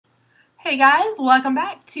Hey guys, welcome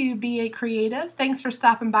back to Be a Creative. Thanks for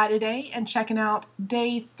stopping by today and checking out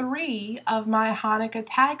day 3 of my Hanukkah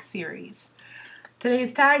tag series.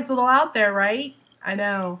 Today's tag's a little out there, right? I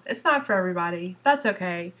know, it's not for everybody. That's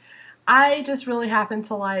okay. I just really happen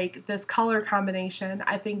to like this color combination.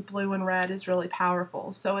 I think blue and red is really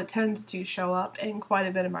powerful, so it tends to show up in quite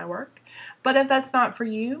a bit of my work. But if that's not for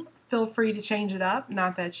you, feel free to change it up.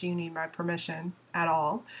 Not that you need my permission at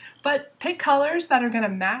all, but pick colors that are going to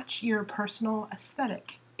match your personal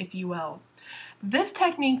aesthetic, if you will. This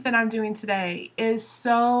technique that I'm doing today is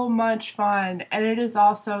so much fun, and it is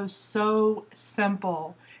also so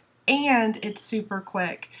simple, and it's super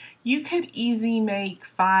quick. You could easily make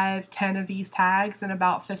 5-10 of these tags in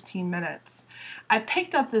about 15 minutes. I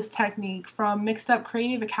picked up this technique from Mixed Up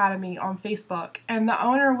Creative Academy on Facebook, and the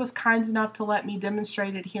owner was kind enough to let me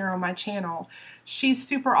demonstrate it here on my channel. She's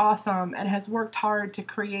super awesome and has worked hard to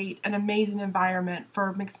create an amazing environment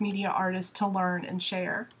for mixed media artists to learn and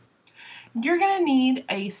share. You're going to need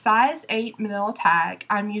a size 8 manila tag.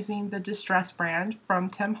 I'm using the Distress brand from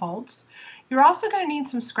Tim Holtz. You're also going to need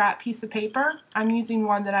some scrap piece of paper. I'm using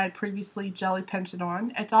one that I had previously jelly painted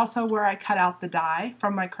on. It's also where I cut out the die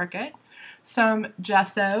from my Cricut. Some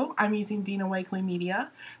gesso. I'm using Dina Wakley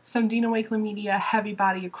Media. Some Dina Wakley Media heavy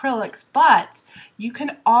body acrylics, but you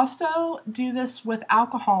can also do this with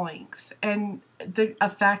alcohol inks, and the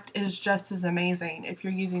effect is just as amazing if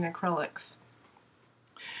you're using acrylics.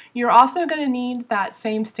 You're also going to need that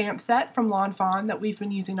same stamp set from Lawn Fawn that we've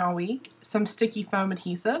been using all week, some sticky foam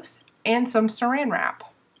adhesives, and some Saran Wrap.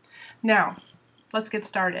 Now, let's get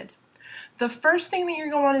started. The first thing that you're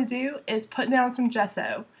going to want to do is put down some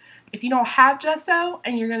gesso. If you don't have gesso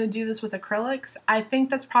and you're going to do this with acrylics, I think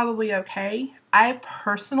that's probably okay. I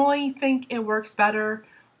personally think it works better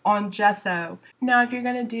on gesso. Now, if you're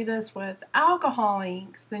going to do this with alcohol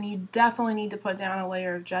inks, then you definitely need to put down a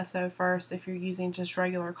layer of gesso first if you're using just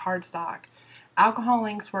regular cardstock. Alcohol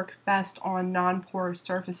inks works best on non-porous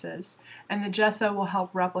surfaces, and the gesso will help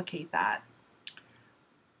replicate that.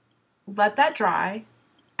 Let that dry,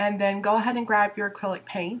 and then go ahead and grab your acrylic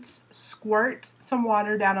paints. Squirt some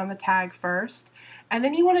water down on the tag first, and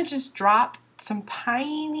then you want to just drop some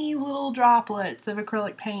tiny little droplets of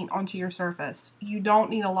acrylic paint onto your surface. You don't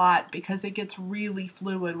need a lot because it gets really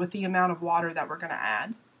fluid with the amount of water that we're going to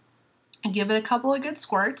add. Give it a couple of good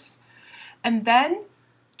squirts, and then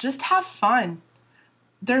just have fun.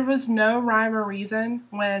 There was no rhyme or reason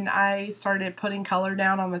when I started putting color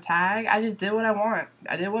down on the tag. I just did what I want.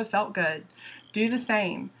 I did what felt good. Do the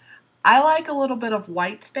same. I like a little bit of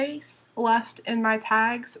white space left in my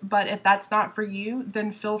tags, but if that's not for you,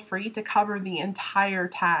 then feel free to cover the entire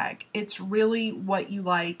tag. It's really what you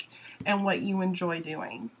like and what you enjoy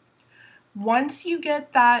doing. Once you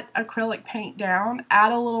get that acrylic paint down,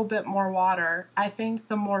 add a little bit more water. I think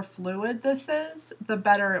the more fluid this is, the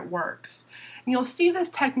better it works. And you'll see this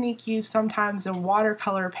technique used sometimes in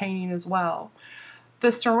watercolor painting as well. The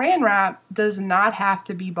Saran Wrap does not have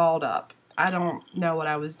to be balled up. I don't know what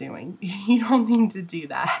I was doing. You don't need to do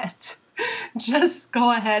that. Just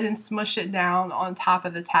go ahead and smush it down on top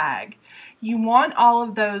of the tag. You want all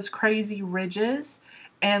of those crazy ridges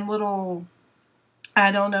and little,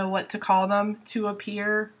 I don't know what to call them, to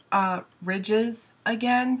appear. Ridges,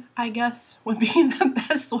 again, I guess would be the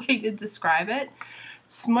best way to describe it.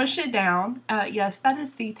 Smush it down. Yes, that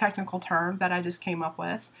is the technical term that I just came up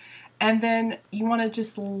with. And then you want to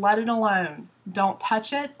just let it alone. Don't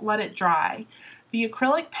touch it, let it dry. The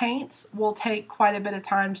acrylic paints will take quite a bit of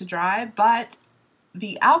time to dry, but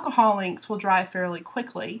the alcohol inks will dry fairly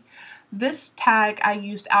quickly. This tag I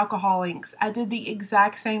used alcohol inks. I did the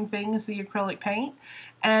exact same thing as the acrylic paint,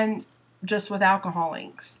 and just with alcohol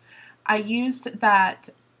inks. I used that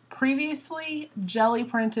previously jelly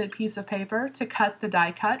printed piece of paper to cut the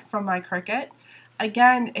die cut from my Cricut.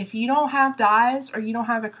 Again, if you don't have dies or you don't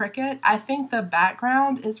have a Cricut, I think the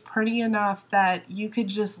background is pretty enough that you could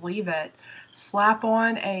just leave it. Slap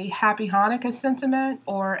on a Happy Hanukkah sentiment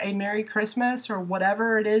or a Merry Christmas or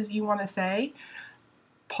whatever it is you want to say.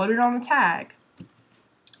 Put it on the tag.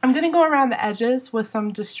 I'm going to go around the edges with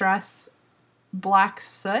some Distress black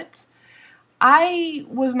soot. I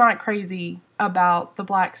was not crazy about the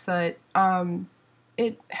black soot.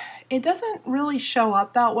 It doesn't really show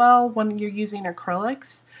up that well when you're using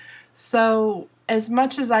acrylics. So as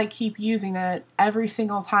much as I keep using it, every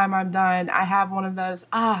single time I'm done, I have one of those,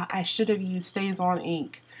 I should have used Stayzon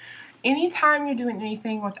ink. Anytime you're doing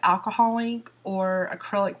anything with alcohol ink or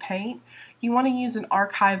acrylic paint, you want to use an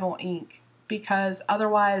archival ink because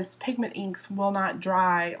otherwise pigment inks will not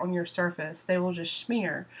dry on your surface. They will just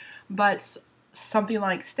smear. But something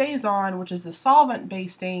like Stayzon, which is a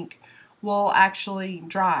solvent-based ink, will actually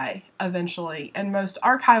dry eventually, and most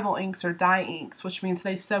archival inks are dye inks, which means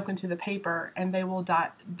they soak into the paper and they will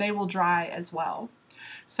dry as well.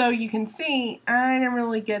 So you can see I didn't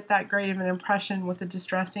really get that great of an impression with the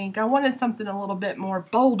Distress ink. I wanted something a little bit more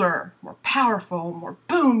bolder, more powerful, more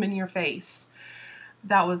boom in your face.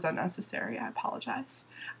 That was unnecessary, I apologize.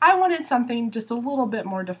 I wanted something just a little bit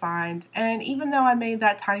more defined, and even though I made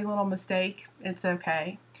that tiny little mistake, it's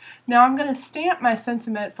okay. Now I'm going to stamp my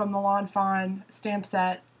sentiment from the Lawn Fawn stamp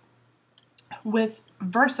set with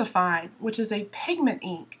VersaFine, which is a pigment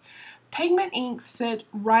ink. Pigment inks sit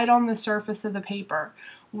right on the surface of the paper,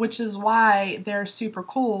 which is why they're super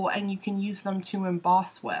cool and you can use them to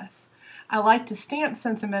emboss with. I like to stamp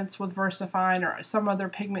sentiments with VersaFine or some other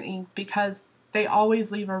pigment ink because they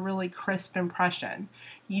always leave a really crisp impression.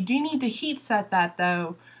 You do need to heat set that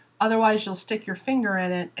though, otherwise you'll stick your finger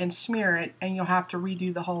in it and smear it and you'll have to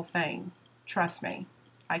redo the whole thing. Trust me,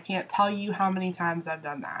 I can't tell you how many times I've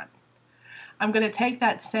done that. I'm going to take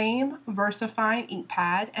that same VersaFine ink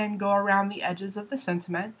pad and go around the edges of the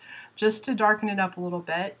sentiment just to darken it up a little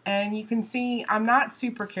bit, and you can see I'm not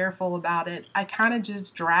super careful about it. I kind of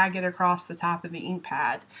just drag it across the top of the ink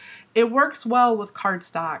pad. It works well with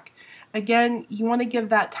cardstock. Again, you want to give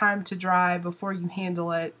that time to dry before you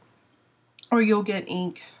handle it, or you'll get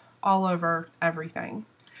ink all over everything.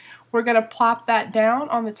 We're going to plop that down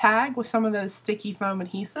on the tag with some of those sticky foam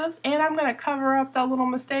adhesives, and I'm going to cover up that little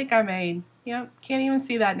mistake I made. Yep, can't even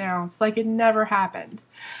see that now. It's like it never happened.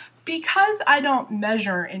 Because I don't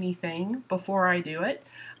measure anything before I do it,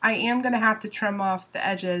 I am going to have to trim off the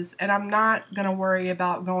edges, and I'm not going to worry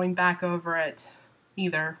about going back over it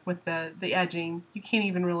either with the edging. You can't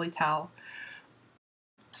even really tell.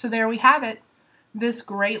 So there we have it. This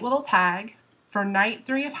great little tag for night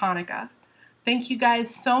 3 of Hanukkah. Thank you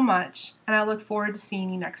guys so much, and I look forward to seeing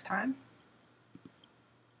you next time.